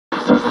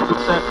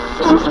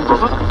Hello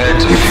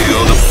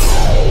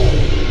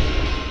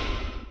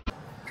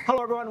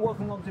everyone,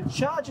 welcome along to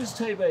Chargers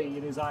TV.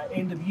 It is our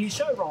end of year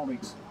show.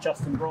 Rolmix,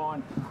 Justin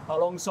Bryan,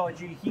 alongside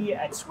you here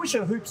at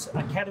Swisher Hoops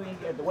Academy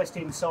at the West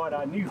End side,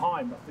 our new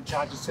home for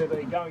Chargers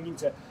TV going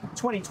into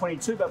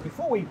 2022. But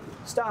before we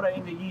start our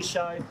end of year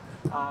show,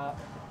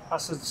 our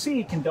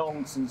sincere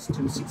condolences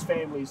to the 6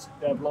 families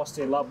that have lost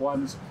their loved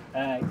ones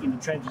in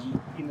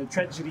the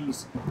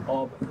tragedies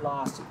of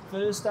last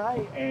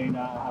Thursday, and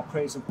our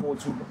prayers and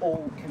thoughts with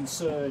all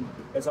concerned.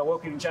 As I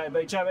welcome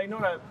JB. JB,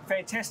 not a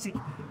fantastic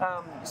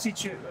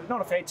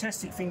not a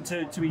fantastic thing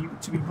to be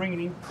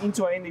bringing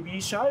into our end of year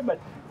show, but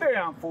very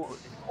unfortunate.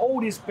 All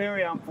this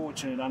very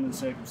unfortunate under the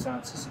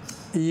circumstances.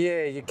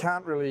 Yeah, you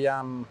can't really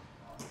you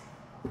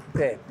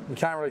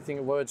can't really think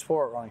of words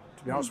for it, Ronnie.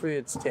 To be honest with you,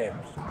 it's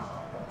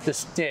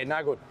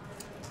no good.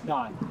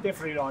 No,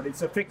 definitely not.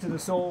 It's affected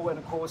us all, and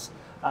of course,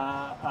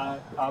 our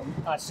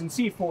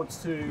sincere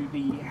thoughts to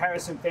the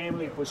Harrison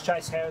family. It was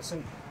Chase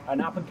Harrison, an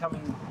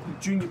up-and-coming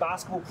junior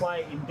basketball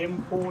player in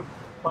Devonport,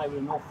 played with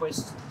the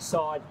Northwest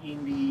side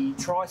in the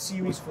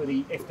Tri-Series for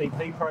the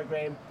FDP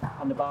program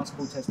under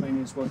Basketball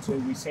Tasmania as well too.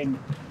 We send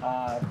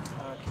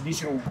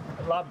conditional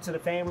love to the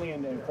family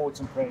and thoughts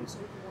and prayers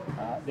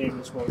there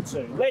as well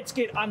too. Let's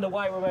get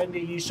underway with our end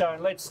of year show,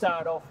 and let's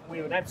start off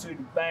with an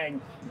absolute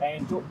bang.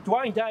 And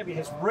Dwayne Davey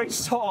has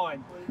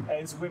re-signed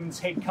as women's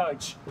head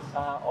coach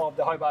of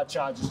the Hobart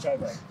Chargers.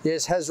 JB.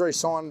 Yes, has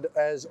re-signed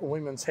as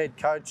women's head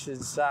coach.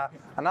 As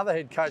another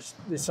head coach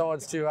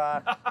decides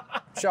to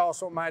show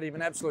us what made him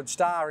an absolute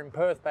star in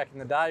Perth back in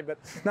the day. But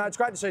no, it's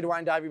great to see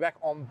Dwayne Davey back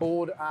on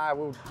board.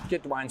 We'll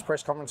get Dwayne's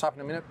press conference up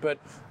in a minute. But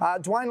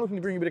Dwayne looking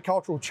to bring a bit of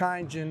cultural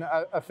change and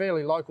a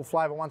fairly local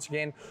flavour once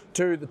again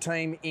to the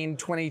team in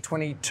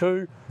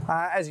 2022.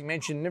 As he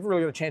mentioned, never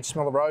really got a chance to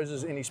smell the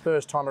roses in his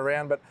first time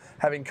around, but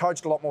having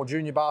coached a lot more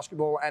junior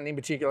basketball and in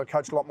particular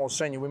coached a lot more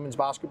senior women's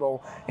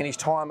basketball in his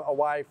time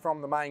away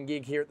from the main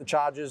gig here at the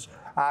Chargers,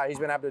 he's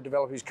been able to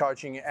develop his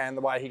coaching and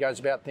the way he goes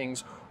about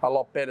things a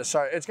lot better.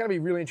 So it's going to be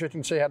really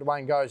interesting to see how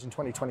Dwayne goes in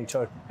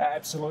 2022.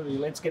 Absolutely.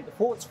 Let's get the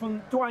thoughts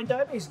from Dwayne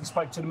Davies. He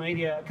spoke to the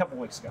media a couple of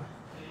weeks ago.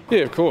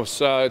 Yeah, of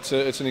course. It's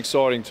an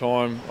exciting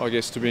time, I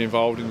guess, to be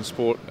involved in the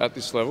sport at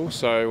this level.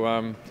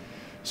 So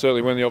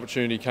certainly when the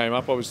opportunity came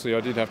up, obviously I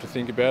did have to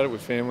think about it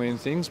with family and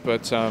things,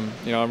 but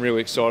I'm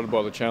really excited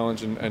by the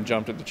challenge and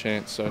jumped at the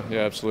chance. So yeah,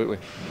 absolutely.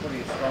 What are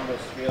your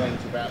strongest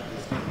feelings about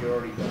this? You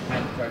already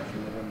had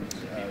coaching the women's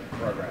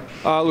program.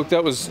 Look,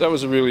 that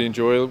was a really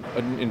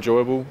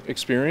enjoyable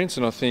experience,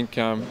 and I think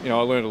I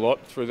learned a lot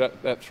through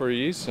that 3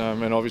 years,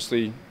 and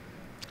obviously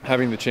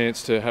having the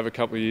chance to have a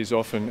couple of years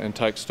off and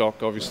take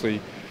stock, obviously.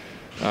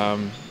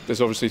 There's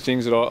obviously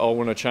things that I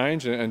want to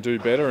change and do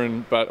better,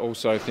 but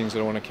also things that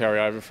I want to carry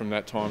over from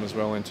that time as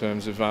well in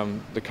terms of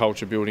the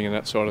culture building and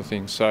that sort of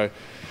thing. So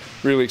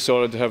really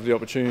excited to have the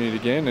opportunity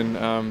again,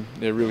 and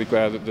really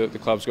glad that the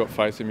club's got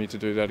faith in me to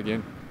do that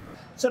again.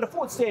 So the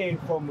thoughts there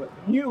from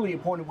newly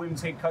appointed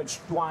women's head coach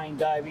Dwayne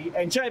Davey.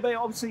 And JB,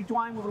 obviously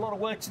Dwayne with a lot of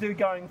work to do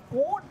going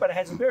forward, but it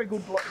has a very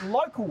good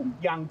local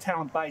young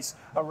talent base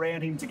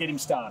around him to get him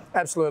started.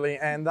 Absolutely,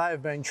 and they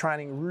have been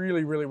training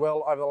really, really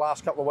well over the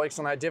last couple of weeks.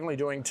 I know definitely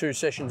doing 2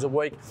 sessions a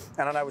week,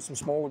 and I know with some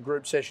smaller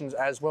group sessions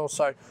as well.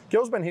 So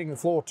girls have been hitting the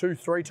floor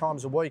 2-3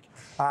 times a week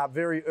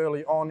very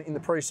early on in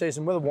the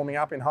pre-season with a warming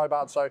up in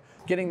Hobart. So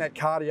getting that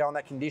cardio and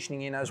that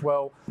conditioning in as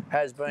well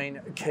has been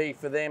key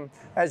for them.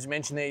 As you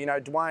mentioned there,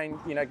 Dwayne,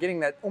 getting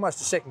that almost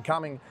a second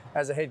coming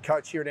as a head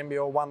coach here at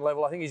NBL 1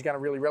 level. I think he's going to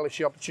really relish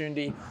the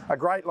opportunity. A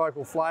great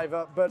local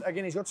flavour, but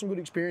again, he's got some good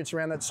experience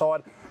around that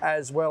side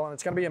as well, and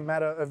it's going to be a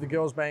matter of the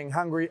girls being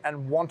hungry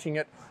and wanting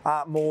it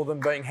more than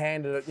being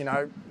handed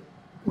it,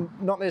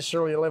 not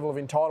necessarily a level of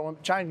entitlement,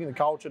 but changing the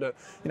culture to,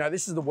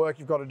 this is the work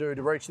you've got to do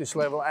to reach this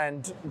level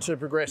and to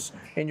progress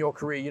in your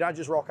career. You don't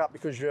just rock up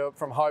because you're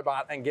from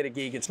Hobart and get a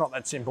gig. It's not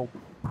that simple.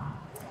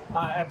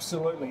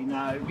 Absolutely,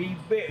 no. It'd be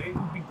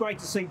great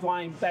to see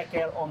Dwayne back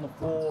out on the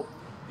floor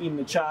in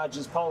the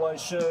Chargers polo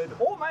shirt,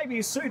 or maybe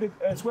a suit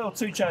as well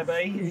too,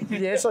 JB.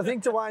 Yes, I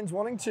think Dwayne's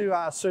wanting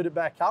to suit it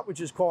back up,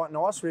 which is quite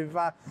nice. We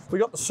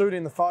got the suit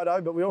in the photo,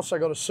 but we also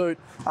got a suit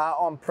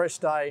on press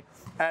day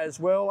as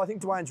well. I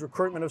think Dwayne's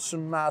recruitment of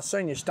some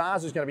senior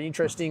stars is going to be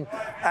interesting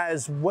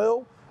as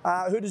well.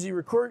 Who does he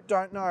recruit?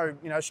 Don't know.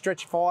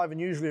 Stretch 5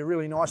 and usually a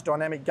really nice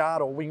dynamic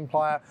guard or wing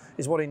player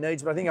is what he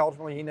needs. But I think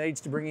ultimately he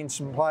needs to bring in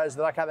some players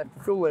that, okay, they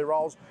fulfil their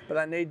roles, but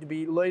they need to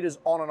be leaders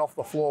on and off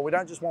the floor. We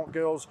don't just want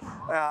girls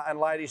and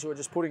ladies who are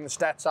just putting the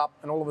stats up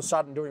and all of a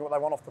sudden doing what they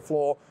want off the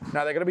floor.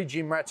 No, they've got to be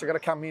gym rats. They've got to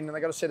come in and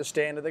they've got to set a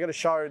standard. They've got to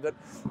show that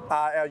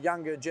our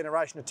younger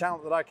generation of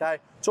talent that, okay,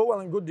 it's all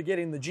well and good to get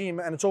in the gym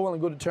and it's all well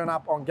and good to turn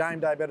up on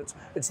game day, but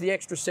it's the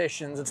extra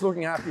sessions. It's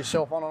looking after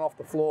yourself on and off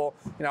the floor.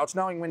 It's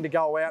knowing when to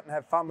go out and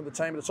have fun with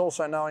the team, but it's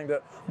also knowing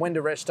that when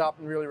to rest up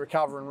and really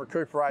recover and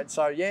recuperate.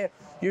 So yeah,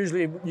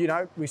 usually,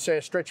 we see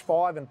a stretch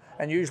 5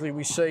 and usually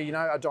we see,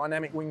 a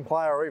dynamic wing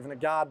player or even a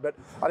guard, but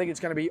I think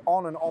it's going to be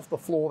on and off the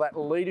floor, that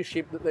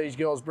leadership that these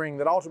girls bring,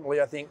 that ultimately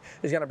I think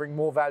is going to bring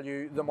more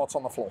value than what's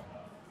on the floor.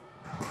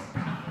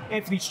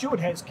 Anthony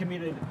Stewart has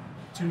committed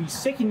to his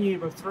second year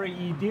of a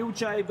 3-year deal,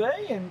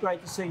 JB, and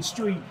great to see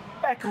Stewie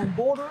back on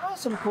board with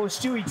us. And of course,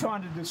 Stewie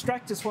trying to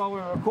distract us while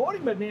we're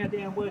recording, but now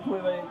down working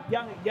with a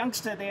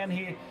youngster down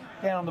here,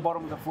 down on the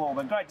bottom of the floor.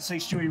 But great to see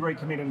Stewie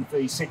recommitting for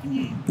his second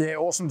year. Yeah,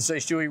 awesome to see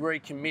Stewie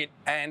recommit.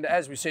 And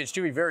as we said,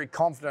 Stewie very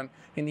confident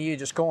in the year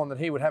just gone that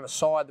he would have a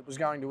side that was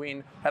going to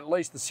win at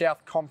least the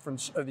South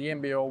Conference of the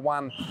NBL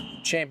 1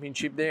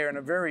 Championship there. And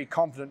a very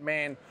confident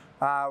man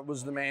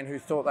was the man who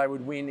thought they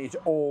would win it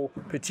all,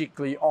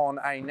 particularly on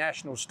a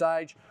national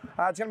stage.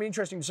 It's going to be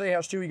interesting to see how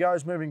Stewie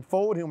goes moving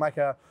forward. He'll make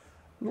a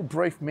little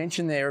brief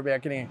mention there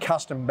about getting a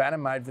custom banner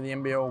made for the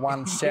NBL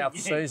 1 South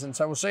season.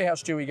 So we'll see how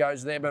Stewie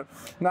goes there. But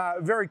no,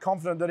 very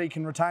confident that he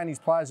can retain his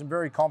players and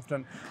very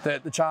confident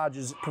that the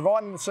Chargers,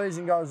 providing the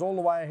season goes all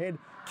the way ahead,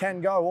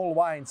 can go all the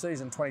way in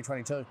season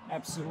 2022.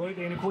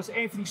 Absolutely. And of course,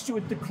 Anthony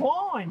Stewart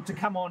declined to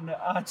come on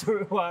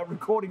to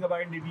recording of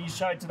our interview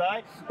show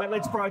today. But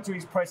let's throw to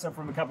his presser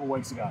from a couple of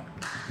weeks ago.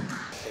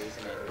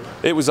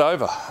 It was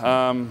over.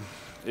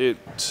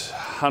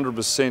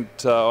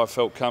 100% I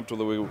felt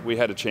comfortable that we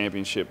had a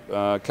championship.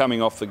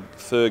 Coming off the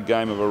third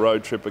game of a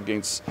road trip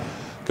against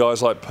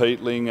guys like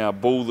Peatling, our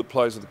bull that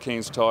plays with the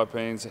Cairns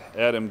Taipans,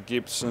 Adam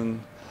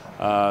Gibson,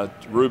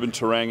 Ruben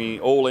Tarangi,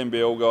 all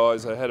NBL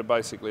guys. They had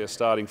basically a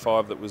starting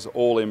 5 that was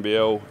all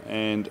NBL,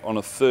 and on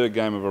a third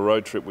game of a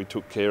road trip we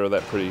took care of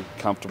that pretty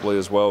comfortably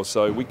as well.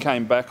 So we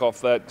came back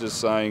off that just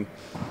saying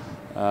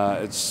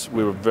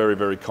we were very,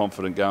 very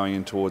confident going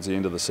in towards the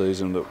end of the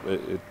season that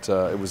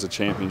it was a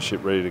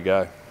championship ready to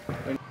go.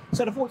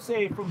 So the thoughts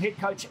there from head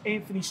coach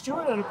Anthony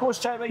Stewart, and of course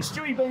JB,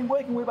 Stewie been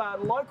working with our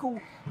local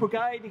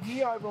brigade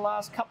here over the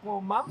last couple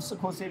of months.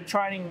 Of course they're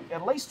training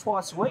at least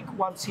twice a week,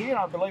 once here and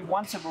I believe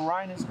once at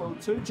Bahrain as well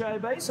too,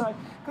 JB. So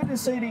good to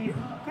see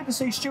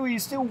Stewie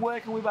is still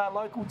working with our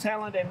local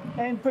talent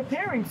and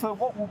preparing for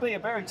what will be a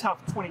very tough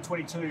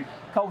 2022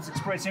 Coles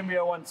Express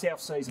NBL 1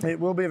 South season.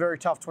 It will be a very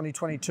tough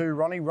 2022,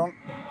 Ronnie.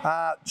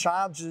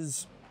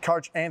 Chargers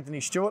coach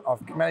Anthony Stewart.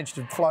 I've managed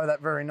to flow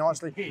that very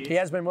nicely. He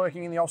has been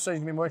working in the off-season,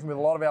 he's been working with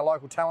a lot of our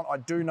local talent. I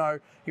do know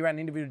he ran an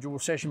individual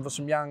session for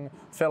some young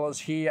fellas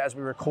here as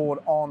we record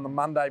on the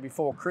Monday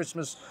before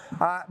Christmas.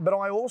 But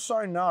I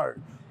also know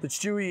that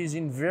Stewie is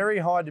in very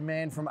high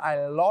demand from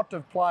a lot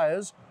of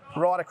players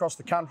right across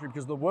the country,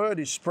 because the word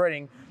is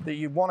spreading that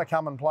you want to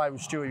come and play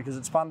with Stewie because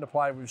it's fun to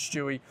play with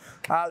Stewie.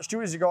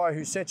 Stewie's a guy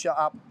who sets you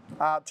up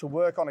to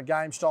work on a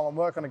game style and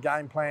work on a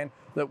game plan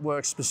that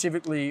works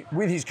specifically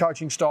with his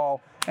coaching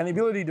style, and the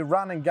ability to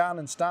run and gun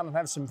and stun and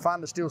have some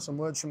fun, to steal some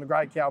words from the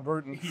great Cal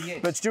Bruton. Yes.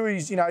 But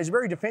Stewie's, he's a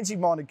very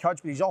defensive-minded coach,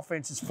 but his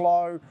offense is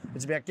flow.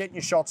 It's about getting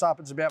your shots up.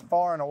 It's about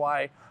firing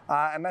away.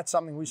 And that's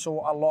something we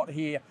saw a lot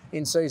here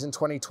in season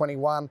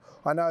 2021.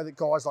 I know that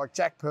guys like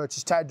Jack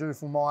Purchase, Tad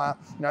Duffelmeyer,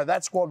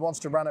 that squad wants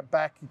to run it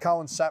back. Your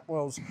Cohen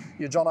Sapwells,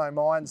 your John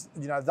O'Mines,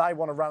 they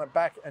want to run it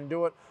back and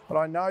do it. But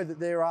I know that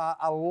there are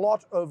a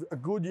lot of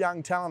good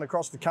young talent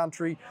across the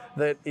country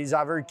that is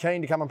very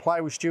keen to come and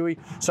play with Stewie.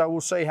 So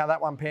we'll see how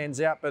that one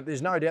pans out. But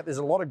there's no doubt there's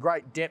a lot of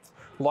great depth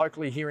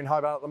locally here in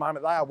Hobart at the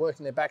moment. They are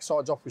working their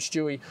backsides off with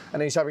Stewie,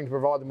 and he's hoping to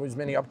provide them with as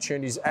many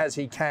opportunities as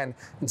he can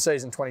in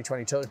season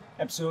 2022.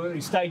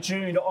 Absolutely. Stay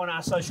tuned on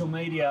our social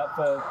media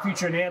for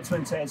future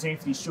announcements, as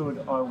Anthony Stewart,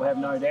 I will have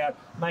no doubt,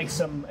 make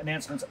some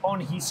announcements on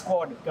his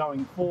squad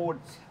going forward.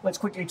 Let's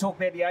quickly talk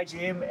about the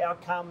AGM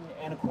outcome,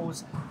 and of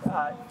course,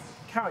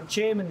 current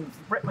chairman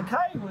Brett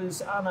McKay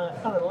was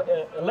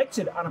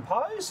elected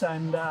unopposed,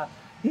 and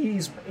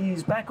he's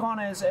back on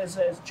as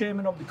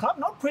chairman of the club,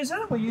 not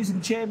president. We're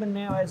using chairman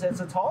now as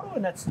a title,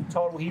 and that's the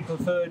title he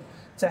preferred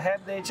to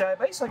have there,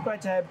 JB. So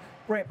great to have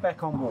Brett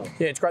back on board.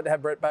 Yeah, it's great to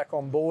have Brett back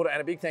on board,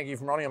 and a big thank you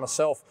from Ronnie and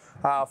myself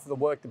for the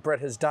work that Brett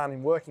has done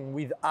in working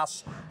with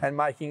us and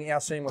making our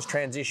seamless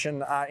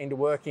transition into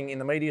working in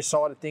the media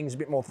side of things a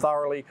bit more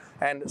thoroughly,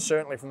 and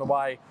certainly from the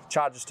way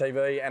Chargers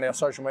TV and our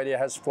social media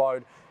has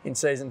flowed in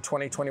season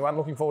 2021.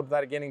 Looking forward to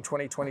that again in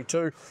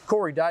 2022.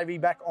 Corey Davey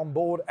back on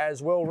board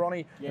as well,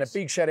 Ronnie. Yes. And a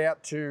big shout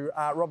out to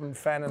Robin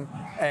Fannin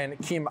and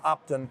Kim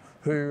Upton,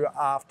 who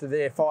after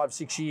their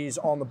 5-6 years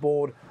on the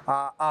board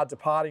are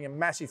departing. And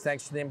massive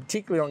thanks to them,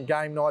 particularly on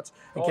game nights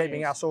and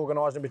keeping us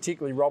organised, and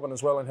particularly Robin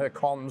as well in her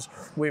comms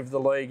with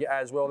the league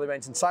as well. They've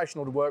been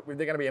sensational to work with.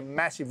 They're going to be a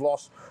massive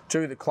loss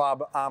to the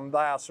club. They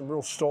are some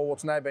real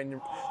stalwarts, and they've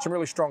been some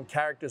really strong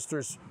characters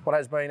through what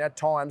has been at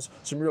times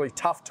some really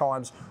tough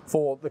times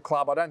for the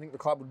club. I don't think the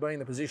club would be in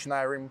the position they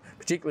are in,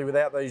 particularly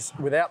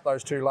without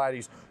those two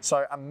ladies.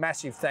 So a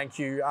massive thank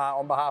you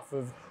on behalf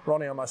of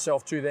Ronnie and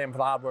myself to them for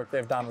the hard work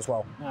they've done as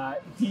well.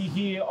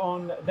 Here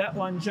on that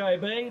one,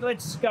 JB.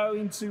 Let's go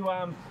into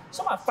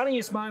some of the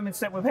funniest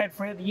moments that we've had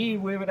throughout the year,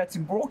 whether that's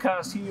in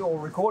broadcast here or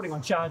recording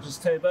on Chargers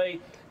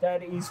TV.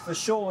 That is for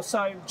sure.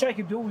 So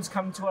Jacob Dill has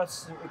come to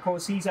us. Of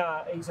course, he's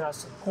our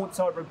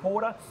courtside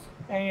reporter,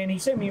 and he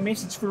sent me a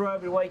message through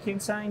over the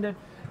weekend saying that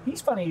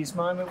his funniest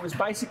moment was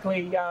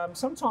basically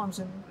sometimes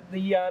in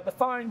the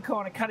phone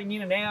kind of cutting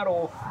in and out,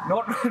 or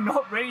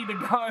not ready to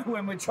go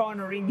when we're trying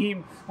to ring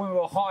him when we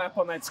were high up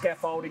on that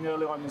scaffolding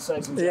early on in the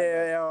season.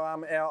 Yeah,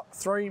 our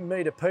 3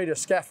 metre Peter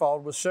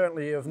scaffold was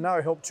certainly of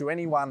no help to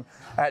anyone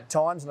at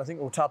times, and I think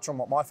we'll touch on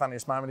what my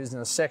funniest moment is in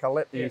a sec. I'll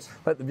let the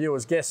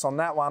viewers guess on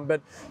that one.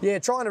 But yeah,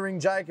 trying to ring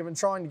Jacob and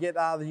trying to get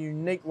the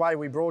unique way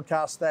we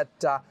broadcast that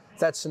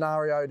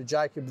scenario to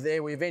Jacob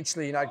there. We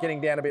eventually, getting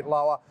down a bit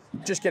lower,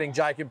 just getting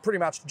Jacob pretty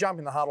much to jump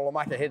in the huddle or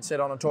make a headset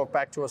on and talk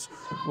back to us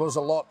was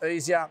a lot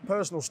easier.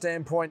 Personal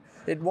standpoint,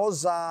 it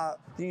was the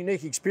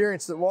unique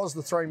experience that was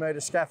the 3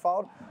 metre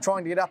scaffold,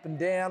 trying to get up and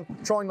down,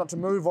 trying not to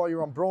move while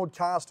you're on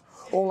broadcast,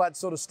 all that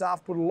sort of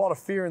stuff, put a lot of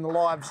fear in the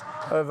lives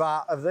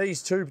of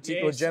these two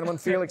particular gentlemen,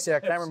 Felix, our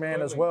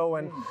cameraman as well,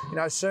 and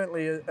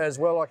certainly as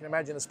well, I can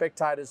imagine the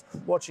spectators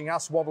watching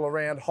us wobble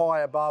around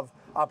high above,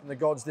 up in the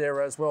gods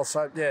there as well.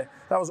 So yeah,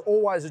 that was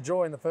always a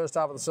joy in the first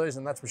half of the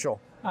season, that's for sure.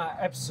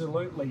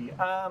 Absolutely.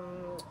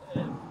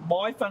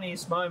 My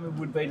funniest moment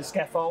would be the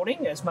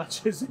scaffolding, as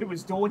much as it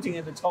was daunting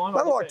at the time. I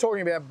don't like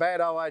talking about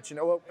bad OH.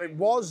 It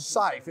was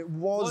safe. It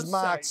was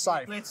marked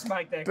safe. Let's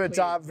make that but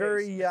clear.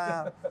 Very,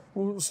 I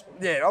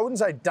wouldn't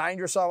say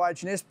dangerous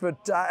OH&S,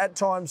 but at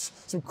times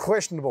some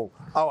questionable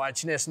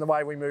OH&S in the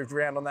way we moved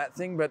around on that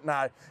thing. But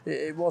no,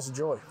 it was a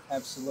joy.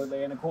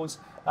 Absolutely. And of course,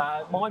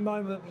 my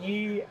moment of the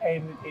year,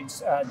 and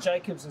it's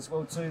Jacob's as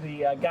well too,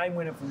 the game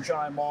winner from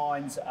Jono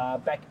Mines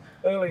back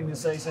early in the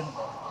season,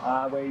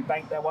 where he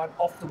banked that one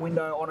off the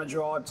window on a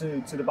drive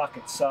to the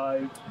bucket.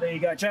 So there you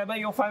go. JB,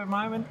 your favourite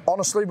moment?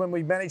 Honestly, when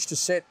we managed to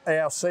set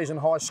our season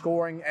high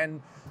scoring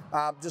and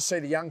just see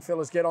the young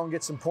fellas get on,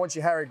 get some points,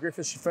 your Harry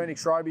Griffiths, your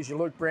Phoenix Robies, your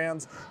Luke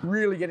Browns,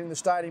 really getting the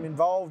stadium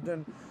involved.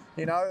 And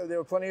there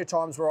were plenty of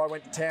times where I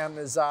went to town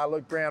as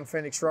Luke Brown,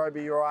 Phoenix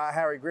Roby, or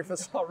Harry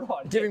Griffiths. Oh,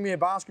 right. Giving me a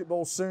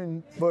basketball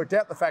soon worked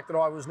out the fact that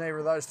I was neither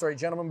of those 3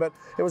 gentlemen, but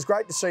it was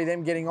great to see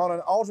them getting on,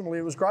 and ultimately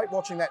it was great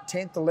watching that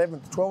 10th,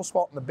 11th, 12th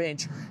spot on the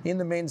bench in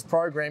the men's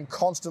program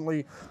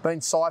constantly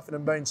being siphoned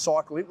and being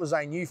cycled. It was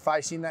a new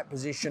face in that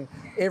position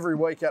every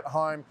week at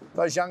home.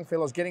 Those young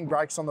fellas getting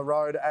breaks on the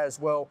road as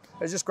well.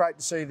 It's just great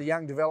to see the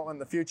young development,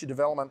 the future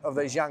development of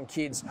these young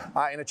kids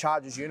in a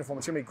Chargers uniform.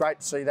 It's going to be great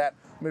to see that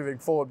moving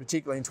forward,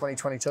 particularly in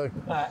 2022.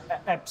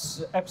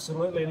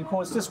 Absolutely, and of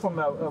course, just from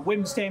a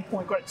women's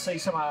standpoint, great to see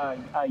some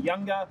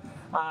younger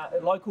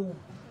local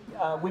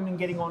women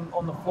getting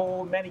on the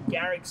floor. Maddie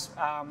Garrick's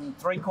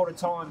 3/4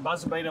 time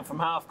buzzer beater from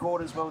half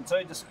court as well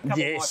too. Just a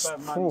couple of my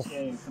favourite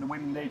moments for the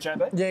women there,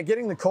 JB. Yeah,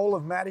 getting the call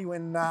of Maddie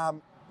when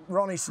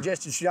Ronnie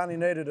suggested she only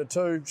needed a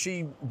 2.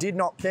 She did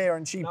not care,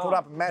 and she put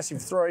up a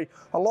massive 3.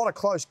 A lot of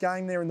close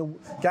game there in the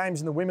games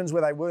in the women's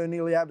where they were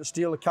nearly able to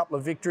steal a couple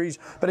of victories.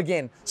 But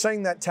again,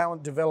 seeing that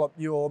talent develop,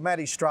 your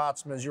Maddie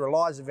Straatsmans, your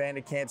Eliza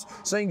Vanderkamps,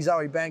 seeing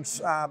Zoe Banks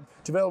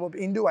develop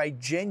into a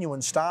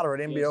genuine starter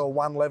at NBL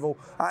 1 level,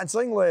 and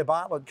seeing Leah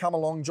Bartlett come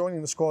along, joining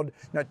the squad,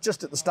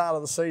 just at the start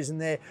of the season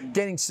there,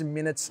 getting some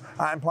minutes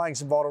and playing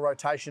some vital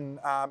rotation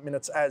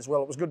minutes as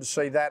well. It was good to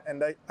see that.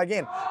 And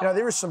again,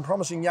 there is some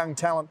promising young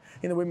talent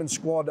in the women's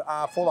squad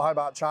for the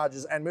Hobart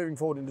Chargers, and moving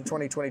forward into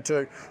 2022,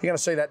 you're going to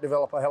see that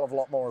develop a hell of a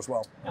lot more as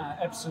well.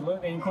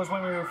 Absolutely, and of course,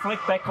 when we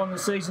reflect back on the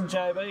season,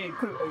 JB,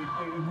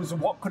 it was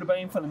what could have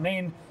been for the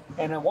men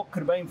and what could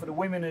have been for the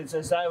women as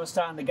they were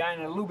starting to gain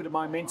a little bit of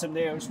momentum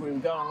there as we were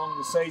going along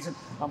the season.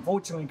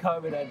 Unfortunately,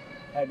 COVID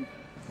had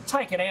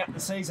taken out the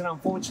season,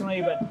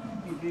 unfortunately, but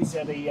these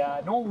are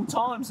the normal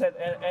times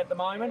at the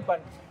moment.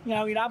 But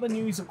in other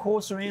news, of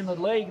course, around the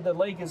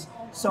league has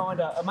signed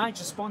a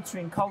major sponsor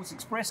in Coles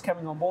Express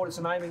coming on board as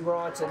a naming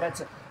rights,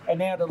 and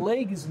now the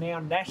league is now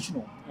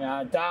national.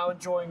 Darwin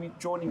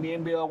joining the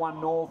NBL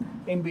 1 North,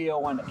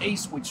 NBL 1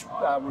 East, which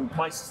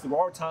replaces the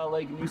Waratah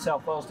League in New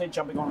South Wales. They're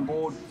jumping on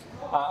board,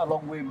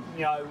 along with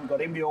we've got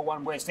NBL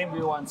 1 West,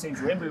 NBL 1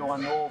 Central, NBL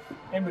 1 North,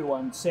 NBL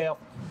 1 South.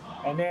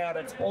 And now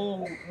that's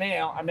all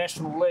now a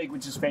national league,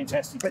 which is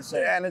fantastic to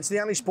see. And it's the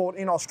only sport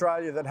in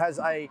Australia that has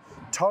a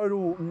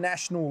total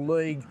national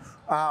league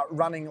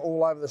running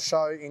all over the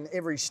show in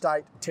every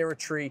state,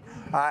 territory,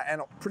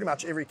 and pretty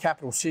much every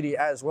capital city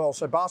as well.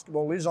 So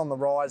basketball is on the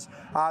rise.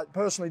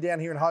 Personally, down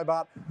here in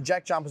Hobart,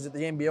 Jack Jumpers at the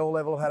NBL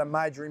level have had a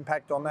major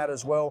impact on that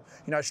as well.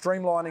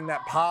 streamlining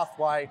that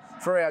pathway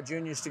for our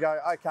juniors to go,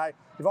 okay,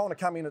 if I want to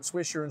come in at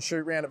Swisher and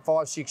shoot round at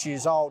 5, 6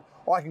 years old,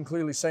 I can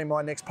clearly see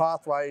my next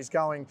pathway is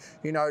going,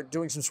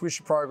 doing some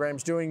Swisher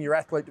programs, doing your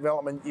athlete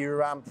development,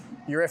 your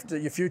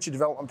future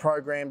development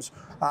programs,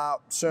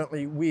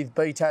 certainly with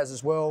BTAS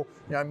as well,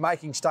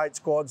 making state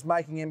squads,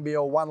 making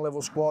NBL 1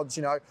 level squads,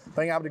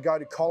 being able to go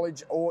to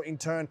college or in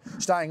turn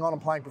staying on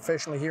and playing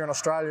professionally here in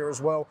Australia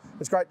as well.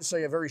 It's great to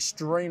see a very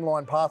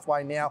streamlined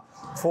pathway now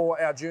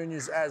for our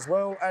juniors as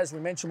well. As we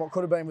mentioned, what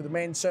could have been with the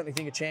men, certainly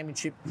think a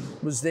championship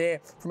was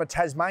there. From a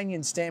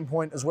Tasmanian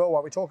standpoint as well,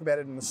 while we talk about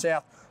it in the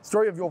South,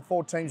 3 of your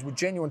 4 teams were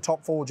genuine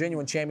top 4,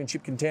 genuine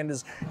championship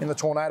contenders in the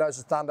Tornadoes,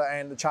 the Thunder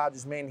and the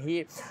Chargers men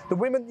here. The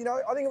women, you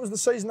know, I think it was the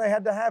season they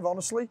had to have,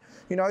 honestly.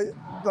 You know,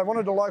 they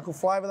wanted a local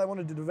flavour, they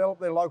wanted to develop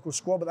their local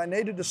squad, but they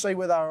needed to see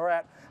where they were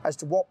at as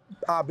to what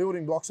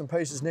building blocks and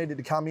pieces needed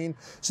to come in.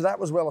 So that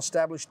was well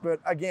established. But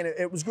again,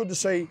 it was good to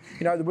see,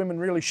 you know, the women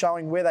really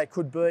showing where they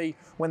could be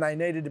when they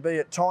needed to be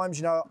at times.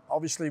 You know,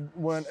 obviously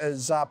weren't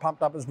as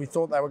pumped up as we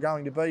thought they were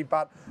going to be,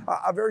 but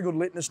a very good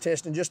litmus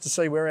test, and just to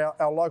see where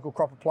our local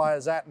crop of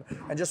players at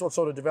and just what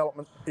sort of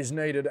development is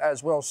needed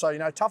as well. So, you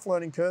know, tough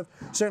learning curve,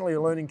 certainly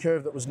a learning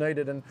curve that was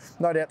needed, and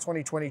no doubt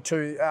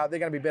 2022, they're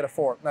going to be better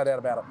for it, no doubt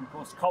about it. Of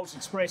course, Colts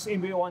Express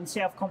NBL 1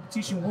 South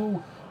competition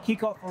will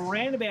kick off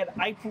around about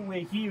April,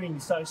 we're hearing,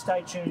 so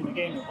stay tuned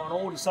again on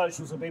all the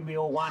socials of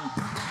NBL 1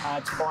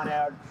 to find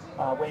out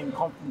when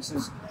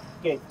conferences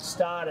get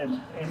started.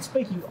 And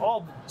speaking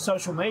of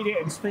social media,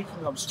 and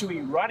speaking of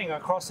Stewie running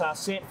across our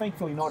set,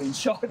 thankfully not in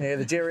shot. Yeah,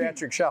 the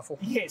geriatric shuffle.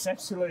 Yes,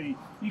 absolutely.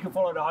 You can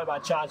follow the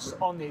Hobart Chargers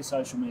on their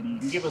social media. You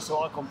can give us a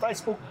like on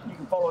Facebook, you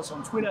can follow us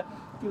on Twitter,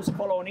 give us a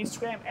follow on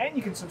Instagram, and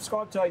you can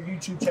subscribe to our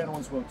YouTube channel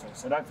as well too.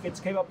 So don't forget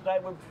to keep up to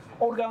date with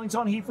all the goings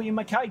on here for your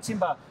Mackay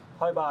Timber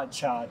Hobart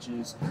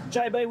Chargers.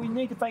 JB, we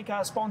need to thank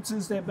our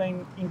sponsors. They've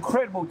been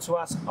incredible to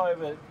us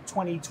over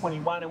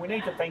 2021, and we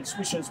need to thank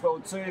Swisher as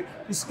well too.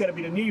 This is going to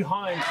be the new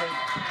home for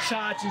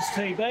Chargers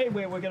TV,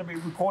 where we're going to be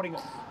recording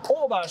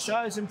all of our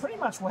shows, and pretty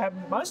much we'll have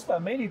most of our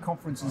media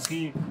conferences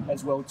here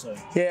as well too.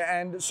 Yeah,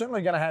 and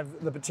certainly going to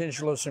have the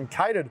potential of some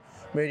catered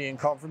media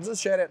conferences.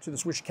 Shout out to the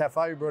Swisher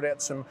Cafe, who brought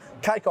out some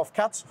cake-off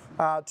cuts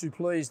to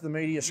please the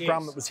media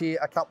scrum that was here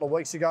a couple of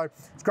weeks ago.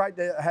 It's great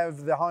to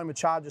have the home of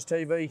Chargers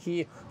TV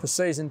here for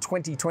season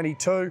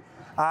 2022.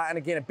 And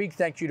again, a big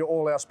thank you to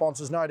all our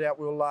sponsors. No doubt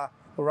we'll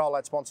roll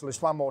that sponsor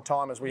list one more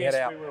time as we head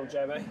out. Yes, we will,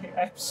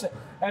 JB.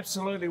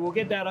 Absolutely. We'll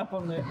get that up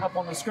on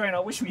the screen. I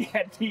wish we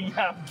had the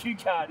cue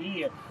card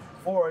here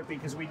for it,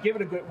 because we give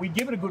it a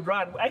good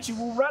run. Actually,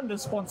 we'll run the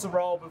sponsor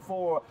roll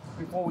before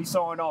we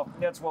sign off.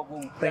 That's what we'll.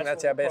 I think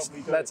that's our best.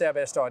 That's our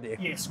best idea.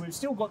 Yes, we've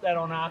still got that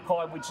on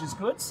archive, which is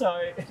good. So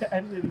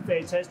absolutely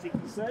fantastic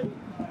to see.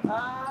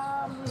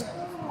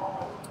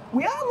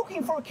 We are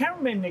looking for a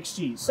cameraman next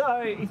year.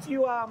 So if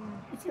you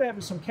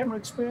have some camera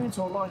experience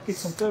or like get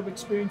some further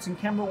experience in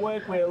camera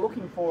work, we're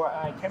looking for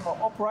a camera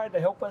operator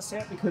to help us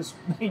out, because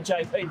me and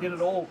JP did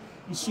it all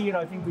this year, and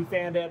I think we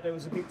found out there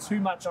was a bit too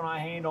much on our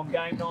hand on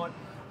game night.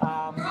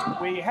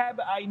 We have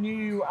a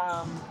new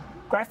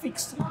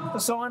graphics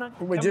designer.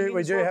 We do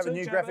have a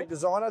new graphic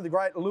designer, the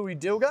great Louis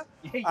Dilger.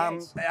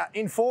 Yes.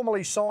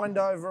 Informally signed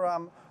over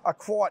a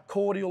quite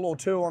cordial or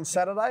two on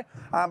Saturday,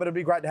 but it'd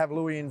be great to have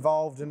Louis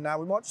involved, and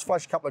we might just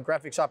flash a couple of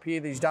graphics up here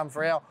that he's done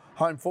for our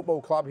home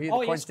football club here,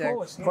 the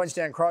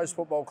Queenstown Crows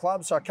Football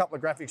Club. So a couple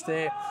of graphics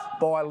there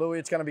by Louis.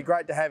 It's going to be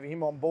great to have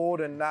him on board,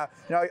 and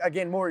you know,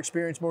 again, more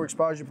experience, more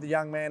exposure for the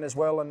young man as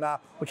well, and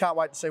we can't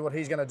wait to see what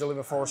he's going to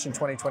deliver for us in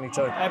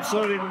 2022.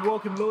 Absolutely, we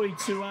welcome Louis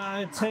to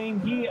our team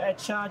here at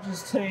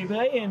Chargers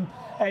TV, and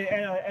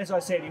as I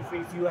said,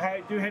 if you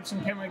do have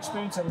some camera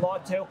experience and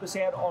like to help us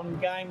out on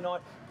game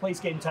night, please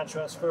get in touch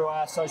with us through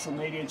our social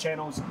media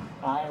channels,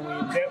 and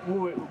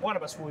one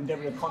of us will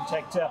endeavour to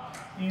contact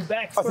you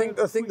back for a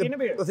quick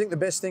interview. I think the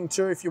best thing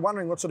too, if you're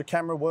wondering what sort of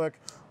camera work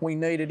we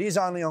need, it is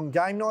only on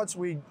game nights.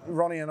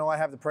 Ronnie and I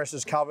have the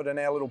presses covered in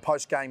our little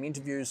post-game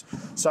interviews,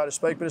 so to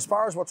speak. But as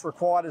far as what's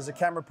required as a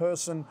camera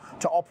person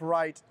to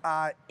operate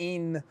at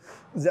the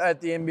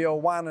NBL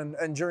 1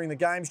 and during the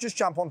games, just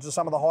jump onto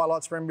some of the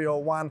highlights for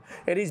NBL 1.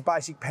 It is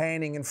basic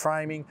panning and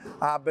framing,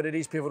 but it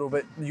is pivotal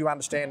that you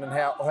understand and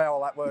how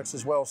all that works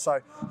as well. So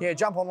yeah,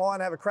 jump online,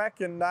 have a crack,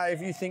 and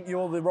if you think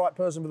you're the right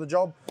person for the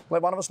job,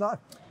 let one of us know.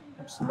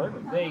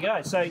 Absolutely. There you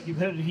go. So you've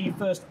heard it here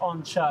first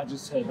on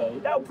Chargers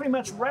TV. That'll pretty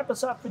much wrap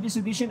us up for this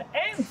edition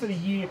and for the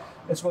year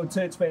as well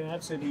too. It's been an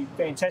absolutely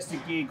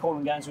fantastic year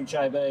calling games with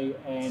JB,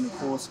 and of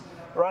course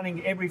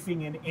running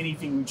everything and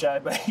anything with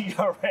JB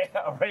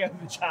around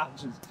the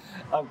Chargers,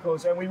 of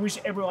course. And we wish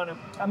everyone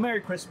a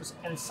Merry Christmas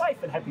and a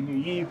safe and Happy New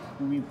Year.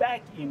 We'll be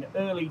back in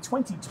early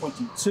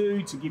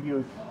 2022 to give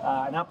you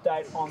an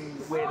update on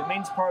where the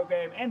men's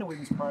program and the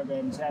women's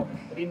program is at.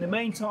 But in the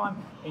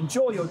meantime,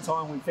 enjoy your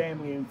time with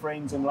family and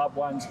friends and loved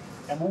ones,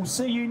 and we'll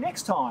see you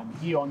next time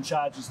here on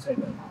Chargers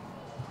TV.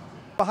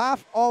 On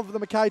behalf of the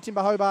Mackay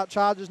Timber Hobart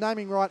Chargers,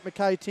 naming right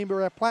Mackay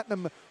Timber, our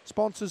platinum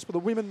sponsors for the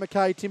women,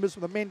 Mackay Timbers, for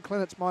the men,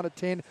 Clennett's Minor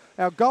 10,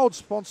 our gold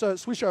sponsor,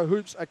 Swisher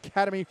Hoops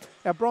Academy,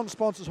 our bronze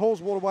sponsors,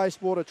 Halls Water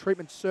Wastewater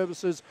Treatment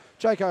Services,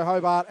 Jayco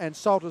Hobart and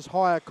Salters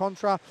Hire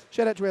Contra.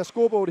 Shout out to our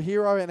scoreboard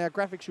hero and our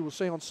graphics you will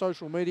see on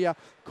social media,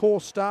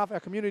 core staff, our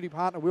community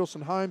partner,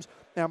 Wilson Homes,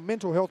 our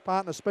mental health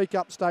partner, Speak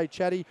Up, Stay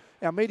Chatty,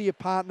 our media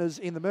partners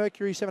in the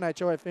Mercury,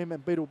 7HOFM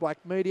and Beetle Black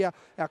Media,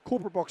 our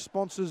corporate box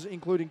sponsors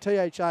including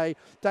THA,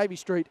 Davey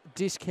Street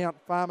Discount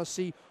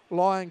Pharmacy,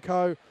 Lion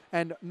Co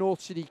and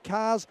North City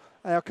Cars.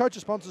 Our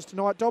coaches sponsors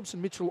tonight,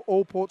 Dobson Mitchell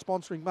Allport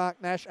sponsoring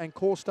Mark Nash and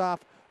core staff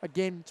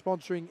again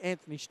sponsoring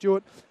Anthony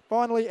Stewart.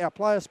 Finally, our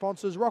player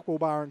sponsors, Rockwell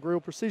Bar and Grill,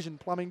 Precision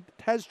Plumbing,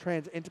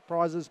 TasTrans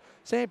Enterprises,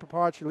 Sam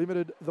Proprietary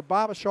Limited, The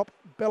Barbershop,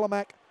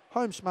 Bellamac,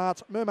 Home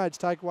Smarts, Mermaids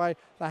Takeaway,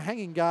 The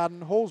Hanging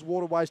Garden, Halls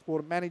Water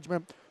Wastewater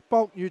Management,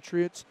 Bulk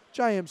Nutrients,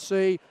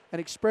 JMC and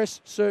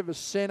Express Service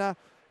Centre.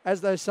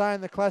 As they say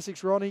in the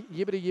classics, Ronnie,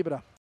 yibbida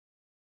yibbida.